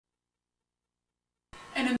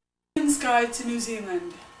Guide to New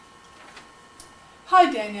Zealand. Hi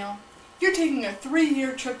Daniel, you're taking a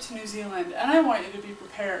 3-year trip to New Zealand and I want you to be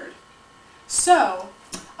prepared. So,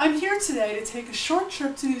 I'm here today to take a short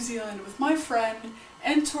trip to New Zealand with my friend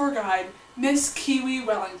and tour guide, Miss Kiwi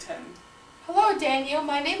Wellington. Hello Daniel,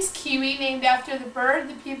 my name's Kiwi, named after the bird,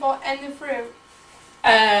 the people, and the fruit.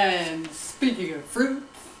 And speaking of fruit,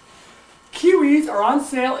 kiwis are on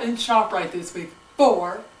sale in ShopRite this week.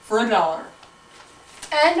 4 for $1.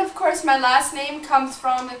 And of course my last name comes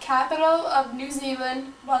from the capital of New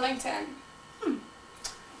Zealand, Wellington.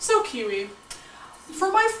 So Kiwi,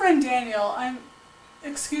 for my friend Daniel,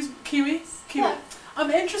 Kiwi? Yeah.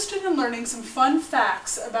 I'm interested in learning some fun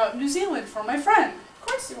facts about New Zealand for my friend. Of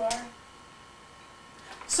course you are.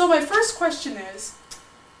 So my first question is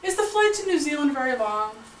the flight to New Zealand very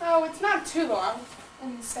long? Oh, it's not too long.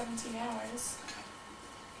 Only 17 hours.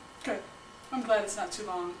 Good. I'm glad it's not too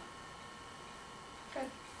long. Good.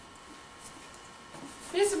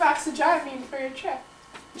 Here's a box of Dramamine for your trip.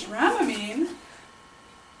 Dramamine?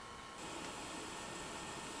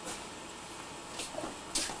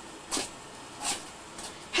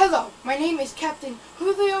 Hello, my name is Captain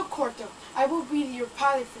Julio Corto. I will be your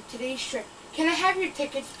pilot for today's trip. Can I have your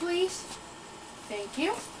tickets, please? Thank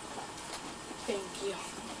you. Thank you.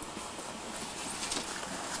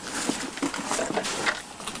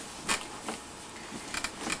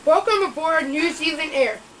 Welcome aboard New Zealand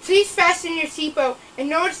Air. Please fasten your seatbelt and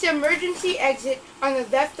notice the emergency exit on the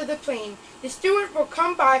left of the plane. The steward will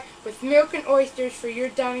come by with milk and oysters for your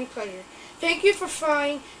dining pleasure. Thank you for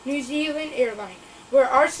flying New Zealand Airline, where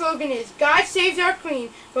our slogan is, God saves our Queen,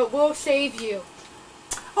 but we'll save you.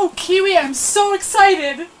 Oh, Kiwi, I'm so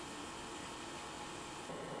excited!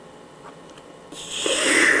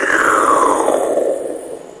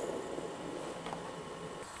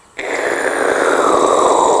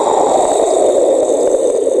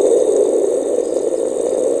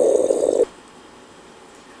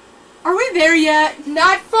 Are we there yet?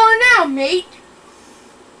 Not far now, mate.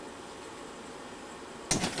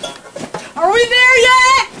 Are we there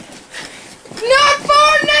yet? Not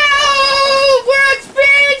far now! We're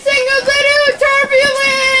experiencing a little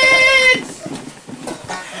turbulence!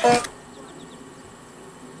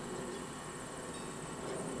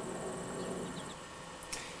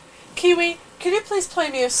 Kiwi, could you please play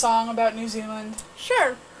me a song about New Zealand?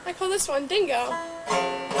 Sure. I call this one Dingo.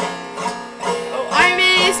 Oh, I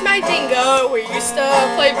miss my dingo. We used to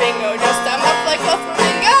play bingo, just a muff like a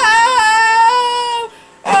flamingo.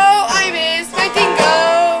 Oh, I miss my dingo.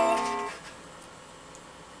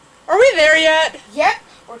 Are we there yet? Yep,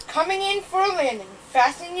 we're coming in for a landing.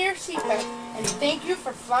 Fasten your seatbelt, and thank you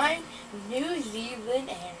for flying New Zealand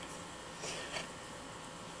Air.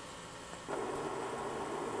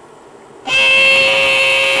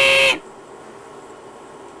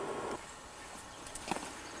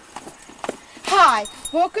 Hi,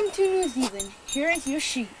 welcome to New Zealand. Here is your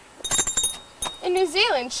sheep. In New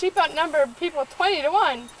Zealand, sheep outnumber people 20 to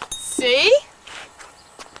 1. See?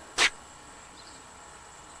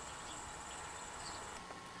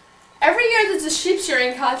 Every year there's a sheep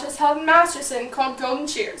shearing contest held in Masterson called Golden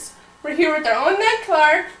Shears. We're here with our own Ned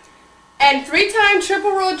Clark and 3-time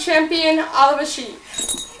triple world champion Oliver Sheep.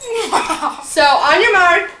 So on your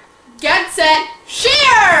mark, get set,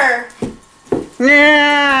 shear!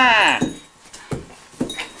 Yeah.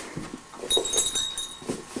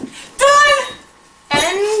 Done!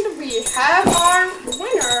 And we have our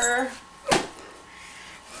winner.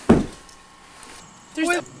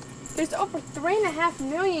 There's over 3.5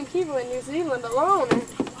 million people in New Zealand alone.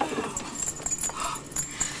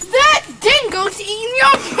 That dingo's eating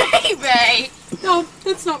your baby! No,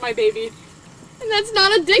 that's not my baby. And that's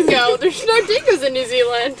not a dingo. There's no dingoes in New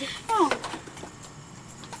Zealand. Oh.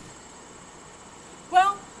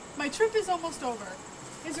 Well, my trip is almost over.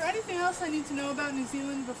 Is there anything else I need to know about New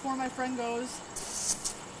Zealand before my friend goes?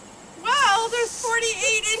 Wow, there's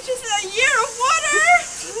 48 inches a year of water!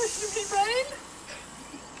 You mean rain?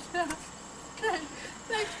 Yeah. Okay.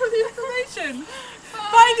 Thanks for the information.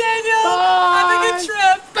 Bye, Daniel. Bye. Have a good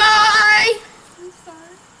trip. Bye! I'm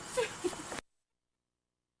sorry.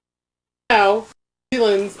 Now, New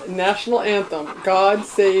Zealand's national anthem, God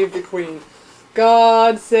Save the Queen.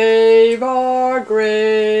 God save our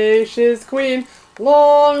gracious Queen.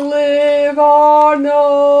 Long live our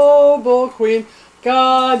noble Queen.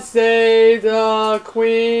 God save the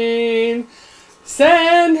Queen.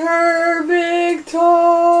 Send her victorious,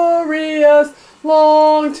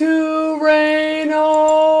 long to reign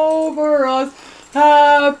over us,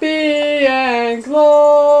 happy and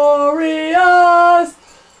glorious.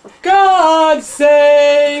 God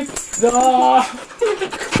save the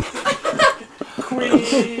Queen.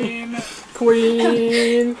 Queen.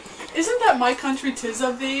 Queen. Isn't that My Country 'Tis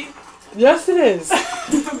of Thee? Yes, it is.